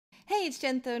it's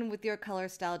Jen Thune with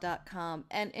YourColorStyle.com,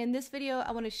 and in this video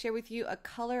I want to share with you a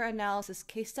color analysis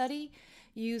case study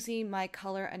using my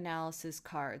color analysis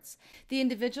cards. The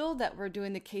individual that we're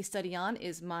doing the case study on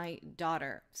is my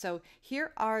daughter. So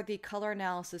here are the color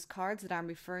analysis cards that I'm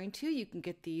referring to. You can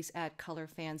get these at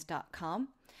colorfans.com.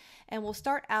 And we'll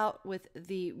start out with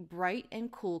the bright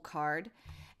and cool card.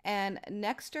 And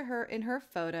next to her in her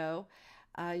photo,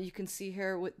 you can see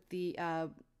her with the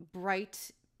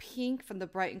bright pink from the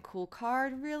bright and cool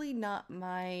card. Really not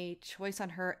my choice on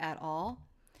her at all.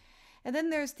 And then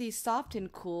there's the soft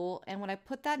and cool, and when I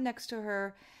put that next to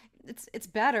her, it's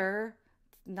better.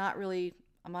 Not really,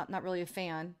 I'm not really a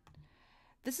fan.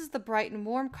 This is the bright and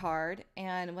warm card,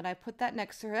 and when I put that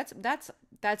next to her,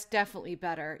 that's definitely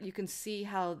better. You can see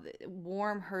how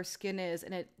warm her skin is,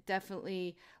 and it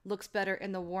definitely looks better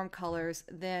in the warm colors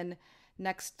than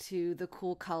next to the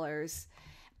cool colors.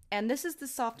 And this is the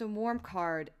soft and warm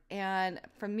card, and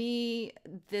for me,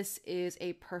 this is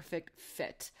a perfect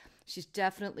fit. She's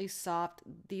definitely soft.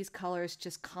 These colors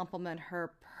just complement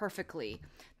her perfectly.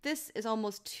 This is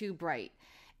almost too bright.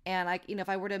 And if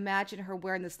I were to imagine her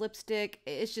wearing this lipstick,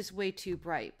 it's just way too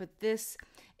bright. But this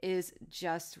is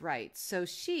just right. So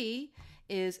she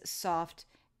is soft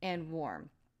and warm.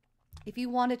 If you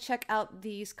want to check out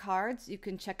these cards, you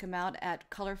can check them out at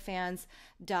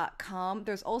colorfans.com.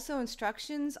 There's also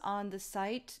instructions on the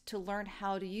site to learn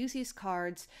how to use these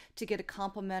cards to get a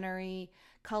complimentary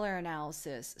color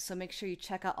analysis. So make sure you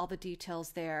check out all the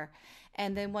details there.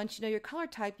 And then once you know your color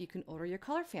type, you can order your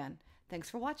color fan. Thanks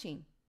for watching.